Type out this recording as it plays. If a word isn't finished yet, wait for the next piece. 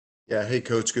Yeah. Hey,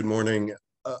 Coach. Good morning.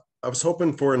 I was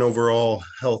hoping for an overall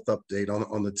health update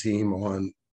on the team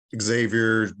on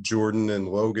Xavier, Jordan, and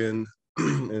Logan,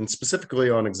 and specifically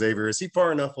on Xavier. Is he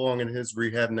far enough along in his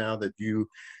rehab now that you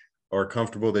are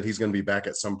comfortable that he's going to be back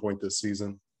at some point this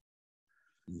season?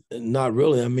 Not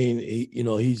really. I mean,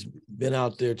 he's been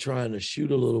out there trying to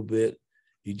shoot a little bit.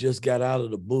 He just got out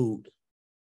of the boot.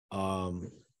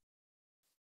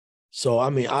 So I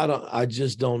mean, I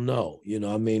just don't know.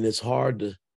 I mean, it's hard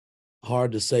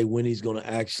to say when he's going to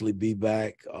actually be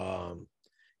back.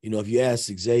 If you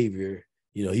ask Xavier,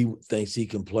 he thinks he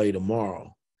can play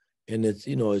tomorrow. And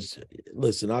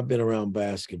listen, I've been around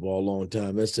basketball a long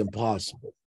time. It's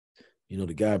impossible.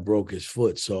 The guy broke his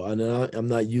foot. So I'm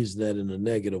not using that in a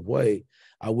negative way.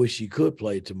 I wish he could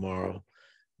play tomorrow,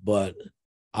 but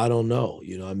I don't know.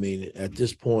 I mean, at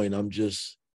this point, I'm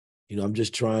just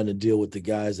trying to deal with the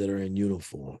guys that are in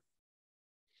uniform.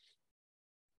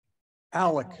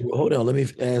 Alec. Hold on. Let me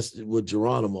ask with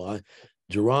Geronimo.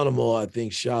 Geronimo, I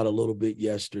think, shot a little bit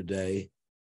yesterday.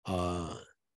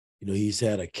 He's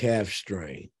had a calf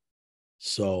strain.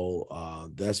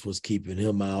 So that's what's keeping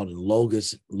him out. And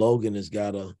Logan has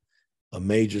got a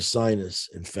major sinus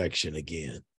infection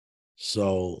again.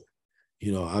 So,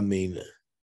 I've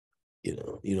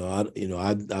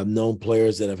known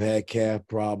players that have had calf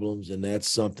problems, and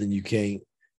that's something you can't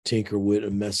tinker with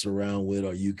or mess around with,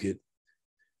 or you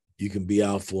can be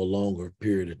out for a longer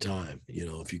period of time,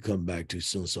 if you come back too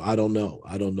soon. So I don't know.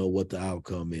 I don't know what the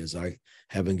outcome is. I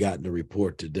haven't gotten the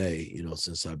report today,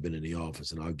 since I've been in the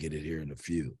office, and I'll get it here in a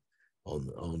few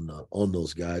on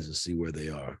those guys and see where they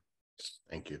are.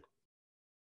 Thank you.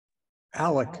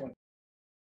 Alec.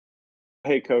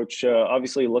 Hey, Coach.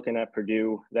 Obviously, looking at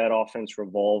Purdue, that offense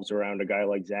revolves around a guy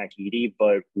like Zach Edey,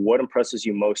 but what impresses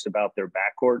you most about their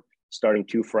backcourt, starting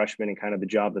two freshmen and kind of the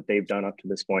job that they've done up to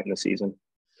this point in the season?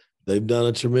 They've done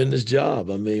a tremendous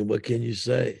job. I mean, what can you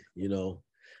say? You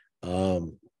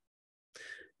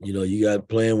got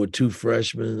playing with two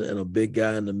freshmen and a big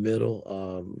guy in the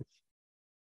middle.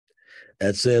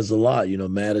 That says a lot.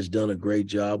 Matt has done a great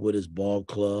job with his ball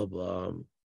club.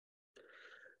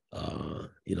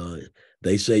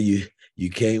 They say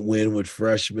you can't win with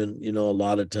freshmen, a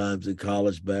lot of times in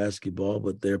college basketball,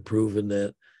 but they're proving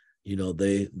that,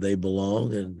 they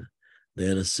belong, and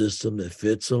they're in a system that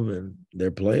fits them, and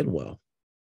they're playing well.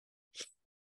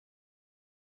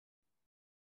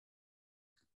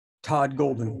 Todd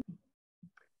Golden.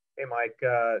 Hey, Mike.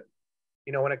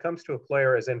 When it comes to a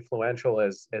player as influential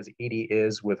as Edey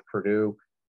is with Purdue,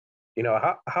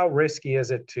 how risky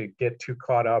is it to get too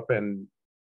caught up in,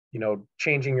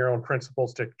 changing your own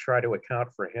principles to try to account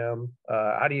for him?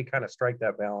 How do you kind of strike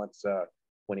that balance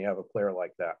when you have a player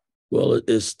like that? Well,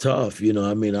 it's tough.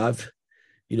 I've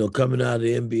coming out of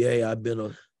the NBA, I've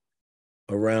been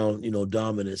around,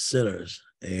 dominant centers,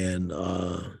 and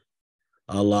a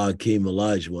la Akeem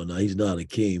Olajuwon. Now, he's not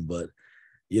Akeem, but,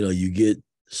 you get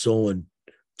so in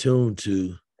tune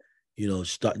to,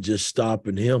 just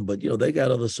stopping him. But, they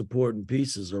got other supporting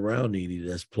pieces around Edey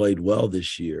that's played well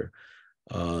this year.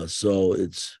 So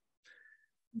it's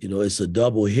a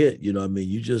double hit. You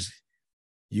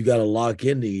got to lock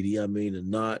into Edey.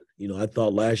 And not, I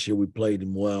thought last year we played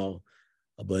him well,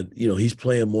 but, he's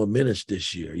playing more minutes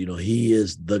this year. He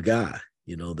is the guy.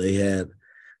 They had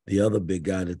the other big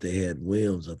guy that they had,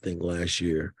 Williams, I think, last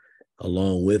year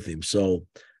along with him. So,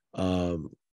 I'm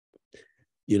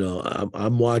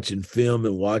watching film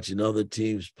and watching other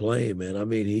teams playing,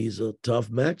 man. He's a tough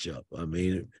matchup.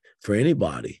 For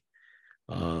anybody.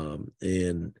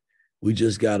 And we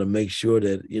just got to make sure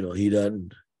that, he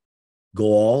doesn't go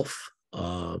off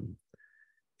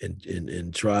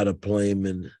and try to play him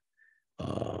in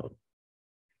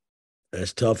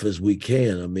as tough as we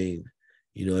can. As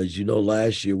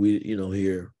last year, we,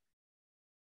 here,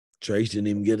 Trace didn't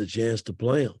even get a chance to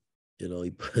play him.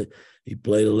 He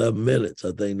played 11 minutes,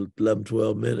 I think 11,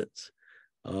 12 minutes.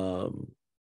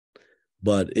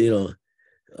 But,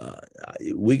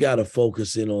 we got to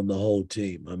focus in on the whole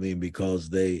team. Because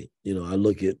they, I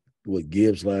look at what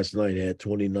Gibbs last night had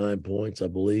 29 points, I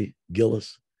believe.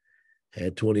 Gillis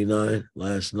had 29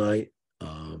 last night.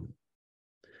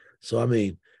 So,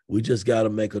 we just got to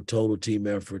make a total team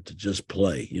effort to just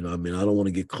play. I don't want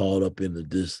to get caught up into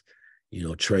this,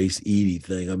 Trace Edey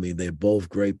thing. They're both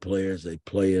great players. They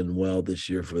play in well this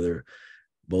year for their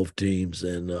both teams.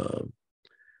 And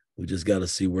we just got to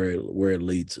see where it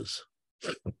leads us.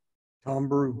 Tom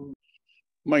Brew.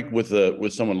 Mike, with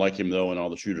someone like him, though, and all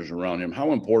the shooters around him,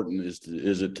 how important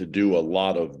is it to do a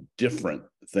lot of different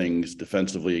things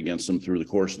defensively against them through the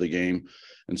course of the game?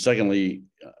 And secondly,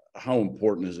 how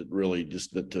important is it really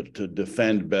just to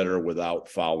defend better without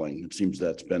fouling? It seems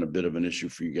that's been a bit of an issue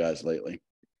for you guys lately.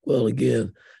 Well,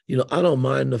 again, I don't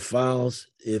mind the fouls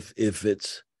if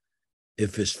it's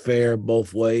fair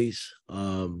both ways.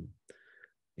 I'm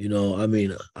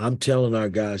telling our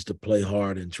guys to play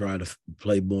hard and try to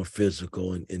play more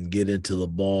physical and get into the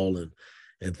ball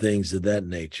and things of that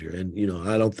nature. And,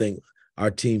 I don't think our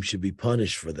team should be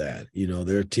punished for that.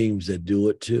 There are teams that do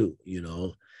it too,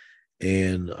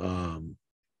 and,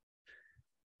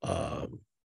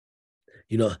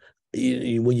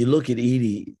 when you look at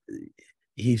Edey,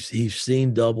 he's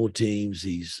seen double teams,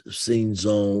 he's seen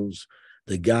zones.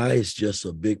 The guy is just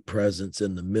a big presence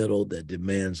in the middle that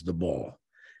demands the ball.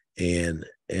 And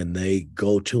they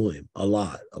go to him a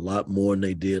lot more than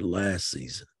they did last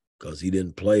season because he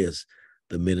didn't play us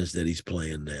the minutes that he's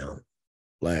playing now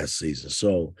last season.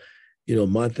 So,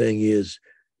 my thing is,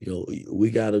 we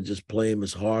got to just play him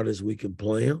as hard as we can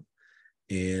play him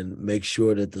and make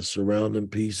sure that the surrounding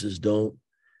pieces don't,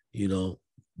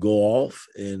 go off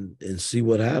and see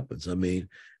what happens. I mean,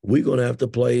 we're going to have to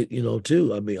play,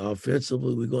 too. I mean,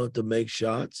 offensively, we're going to have to make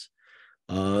shots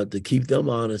to keep them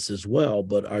honest as well.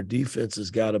 But our defense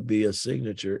has got to be a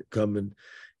signature coming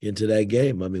into that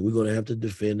game. I mean, we're going to have to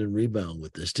defend and rebound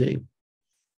with this team.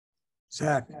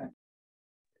 Zach.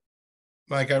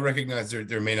 Mike, I recognize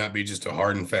there may not be just a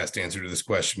hard and fast answer to this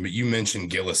question, but you mentioned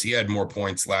Gillis. He had more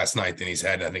points last night than he's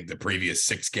had, I think, the previous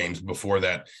 6 games before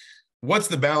that. What's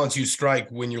the balance you strike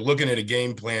when you're looking at a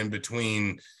game plan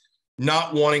between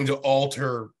not wanting to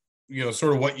alter,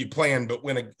 sort of what you plan, but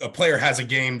when a player has a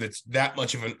game that's that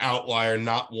much of an outlier,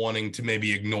 not wanting to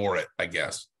maybe ignore it, I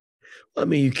guess? I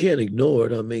mean, you can't ignore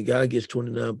it. I mean, guy gets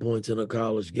 29 points in a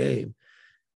college game,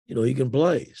 he can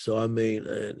play. So, I mean,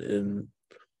 and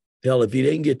hell, if he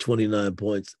didn't get 29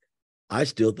 points, I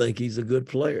still think he's a good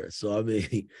player. So, I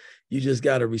mean, you just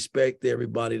got to respect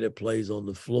everybody that plays on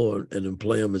the floor and then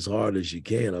play them as hard as you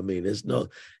can. I mean, it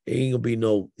ain't going to be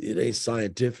it ain't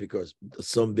scientific or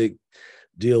some big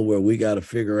deal where we got to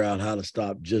figure out how to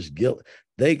stop just Gillis.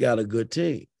 They got a good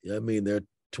team. I mean, they're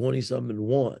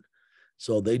 20-something-1.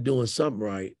 So they doing something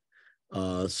right.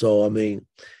 So, I mean,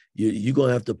 you're going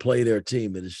to have to play their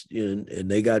team. And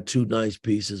they got 2 nice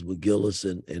pieces with Gillis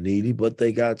and Edey, but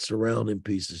they got surrounding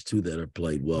pieces, too, that have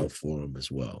played well for them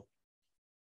as well.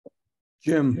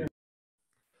 Jim.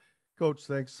 Coach,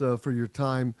 thanks for your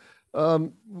time.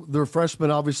 They're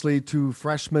freshmen, obviously, 2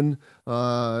 freshmen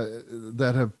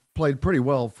that have played pretty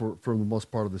well for the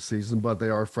most part of the season, but they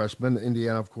are freshmen.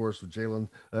 Indiana, of course, with Jalen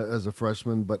as a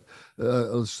freshman, but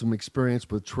some experience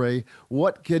with Trey.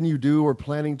 What can you do or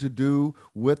planning to do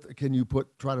can you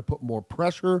try to put more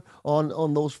pressure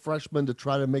on those freshmen to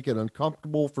try to make it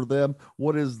uncomfortable for them?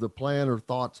 What is the plan or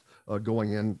thoughts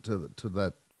going into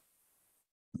that?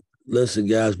 Listen,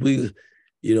 guys, when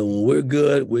we're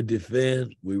good, we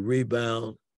defend, we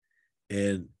rebound,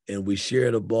 and we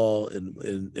share the ball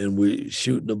and we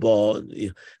shooting the ball.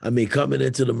 I mean, coming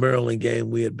into the Maryland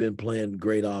game, we had been playing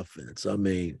great offense. I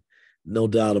mean, no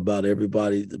doubt about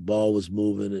everybody. The ball was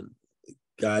moving and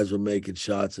guys were making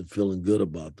shots and feeling good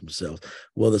about themselves.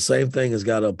 Well, the same thing has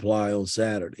got to apply on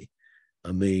Saturday.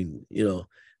 I mean,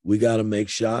 we got to make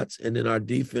shots, and then our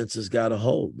defense has got to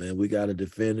hold, man. We got to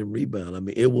defend and rebound. I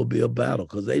mean, it will be a battle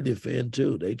because they defend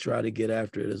too. They try to get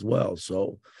after it as well.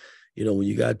 So, when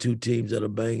you got 2 teams that are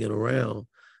banging around,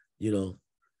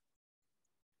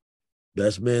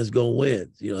 best man's going to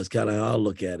win. It's kind of how I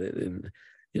look at it. And,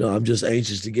 I'm just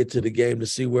anxious to get to the game to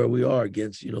see where we are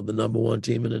against, the number 1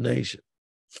 team in the nation.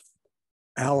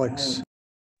 Alex.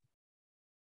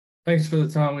 Thanks for the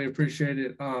time. We appreciate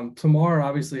it. Tomorrow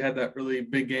obviously had that really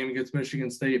big game against Michigan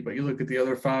State, but you look at the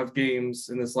other 5 games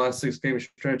in this last 6-game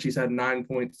stretch, he's had 9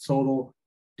 points total.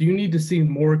 Do you need to see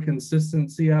more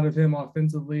consistency out of him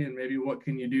offensively, and maybe what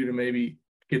can you do to maybe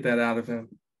get that out of him?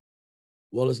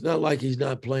 Well, it's not like he's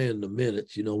not playing the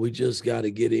minutes. We just got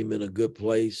to get him in a good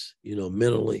place,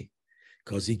 mentally,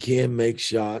 because he can make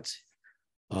shots.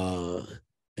 And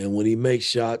when he makes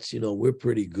shots, we're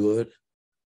pretty good.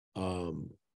 I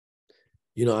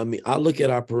look at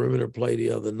our perimeter play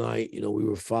the other night. We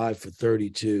were 5 for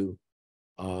 32.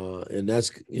 And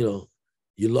that's,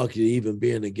 you're lucky to even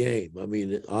be in the game. I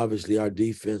mean, obviously our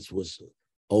defense was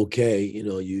okay.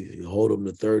 You hold them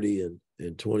to 30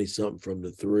 and 20-something from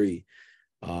the 3.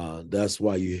 That's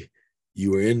why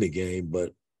you were in the game.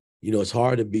 But, it's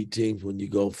hard to beat teams when you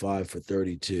go 5 for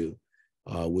 32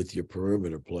 with your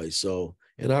perimeter play. So,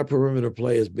 and our perimeter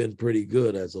play has been pretty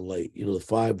good as of late. The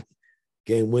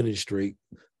 5-game winning streak,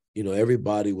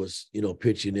 everybody was,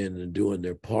 pitching in and doing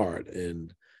their part.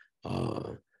 And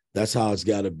that's how it's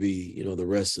got to be, you know, the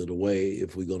rest of the way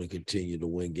if we're going to continue to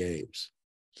win games.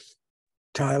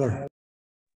 Tyler.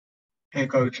 Hey,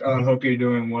 Coach. Hope you're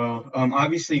doing well.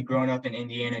 Obviously, growing up in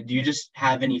Indiana, do you just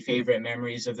have any favorite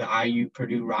memories of the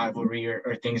IU-Purdue rivalry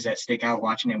or things that stick out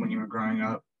watching it when you were growing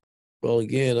up? Well,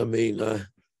 again, I mean,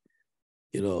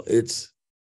 you know, it's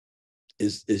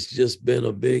just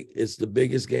been it's the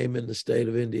biggest game in the state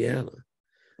of Indiana.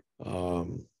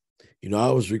 You know,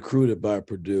 I was recruited by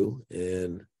Purdue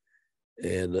and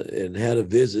had a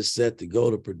visit set to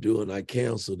go to Purdue, and I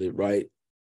canceled it right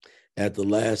at the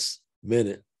last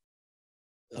minute.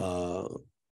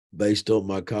 Based on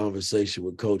my conversation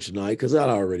with Coach Knight, because I'd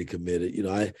already committed. You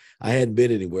know, I hadn't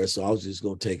been anywhere, so I was just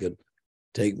going to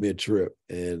take me a trip,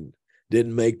 and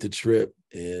didn't make the trip,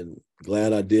 and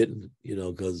glad I didn't, you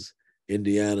know, because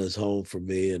Indiana is home for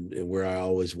me and where I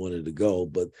always wanted to go.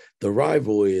 But the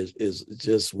rivalry is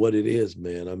just what it is,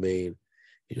 man. I mean,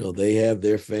 you know, they have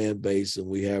their fan base and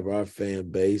we have our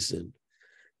fan base, and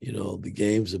you know, the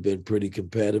games have been pretty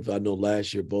competitive. I know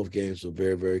last year both games were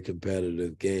very, very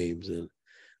competitive games. And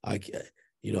I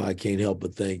can't help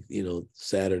but think, you know,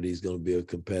 Saturday's going to be a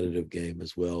competitive game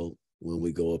as well when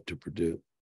we go up to Purdue.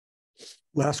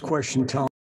 Last question, Tom.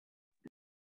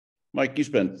 Mike, you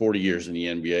spent 40 years in the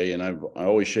NBA, and I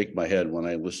always shake my head when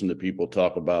I listen to people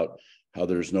talk about how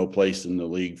there's no place in the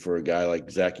league for a guy like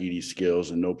Zach Edey's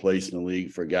skills and no place in the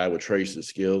league for a guy with Trace's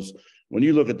skills. When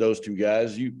you look at those two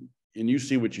guys, you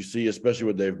see what you see, especially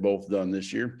what they've both done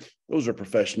this year. Those are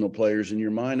professional players in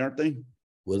your mind, aren't they?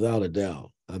 Without a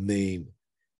doubt. I mean,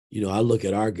 you know, I look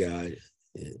at our guy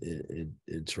in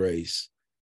Trace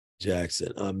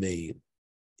Jackson. I mean,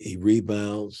 he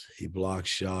rebounds, he blocks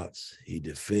shots, he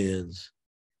defends,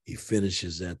 he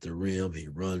finishes at the rim, he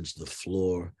runs the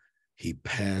floor, he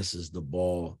passes the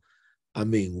ball. I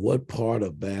mean, what part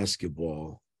of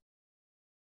basketball,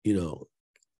 you know,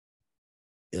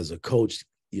 as a coach,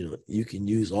 you know, you can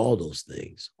use all those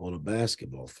things on a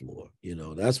basketball floor. You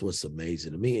know, that's what's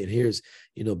amazing to me. And here's,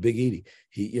 you know, Big Edey.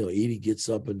 Edey gets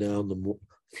up and down the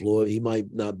floor. He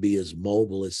might not be as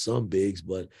mobile as some bigs,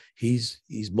 but he's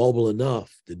mobile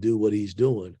enough to do what he's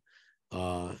doing.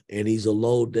 And he's a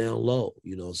load down low,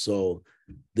 you know. So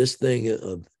this thing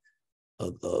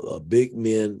of big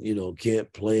men, you know,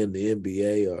 can't play in the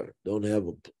NBA or don't have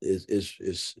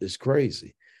is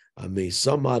crazy. I mean,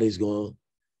 somebody's going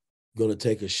to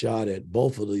take a shot at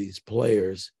both of these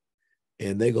players,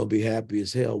 and they're going to be happy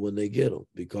as hell when they get them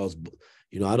because,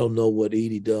 you know, I don't know what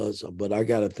Edey does, but I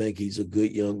got to think he's a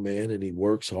good young man and he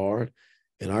works hard,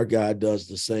 and our guy does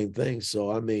the same thing.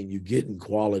 So, I mean, you're getting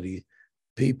quality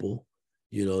people,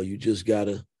 you know, you just got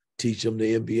to teach them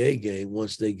the NBA game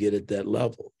once they get at that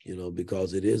level, you know,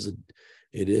 because it is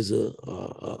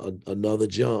another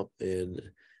jump, and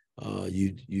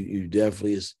you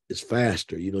definitely is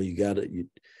faster. You know, you got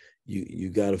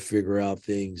to figure out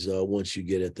things once you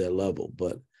get at that level.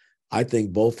 But I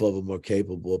think both of them are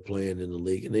capable of playing in the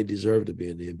league, and they deserve to be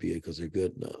in the NBA because they're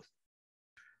good enough.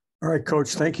 All right,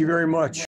 Coach. Thank you very much.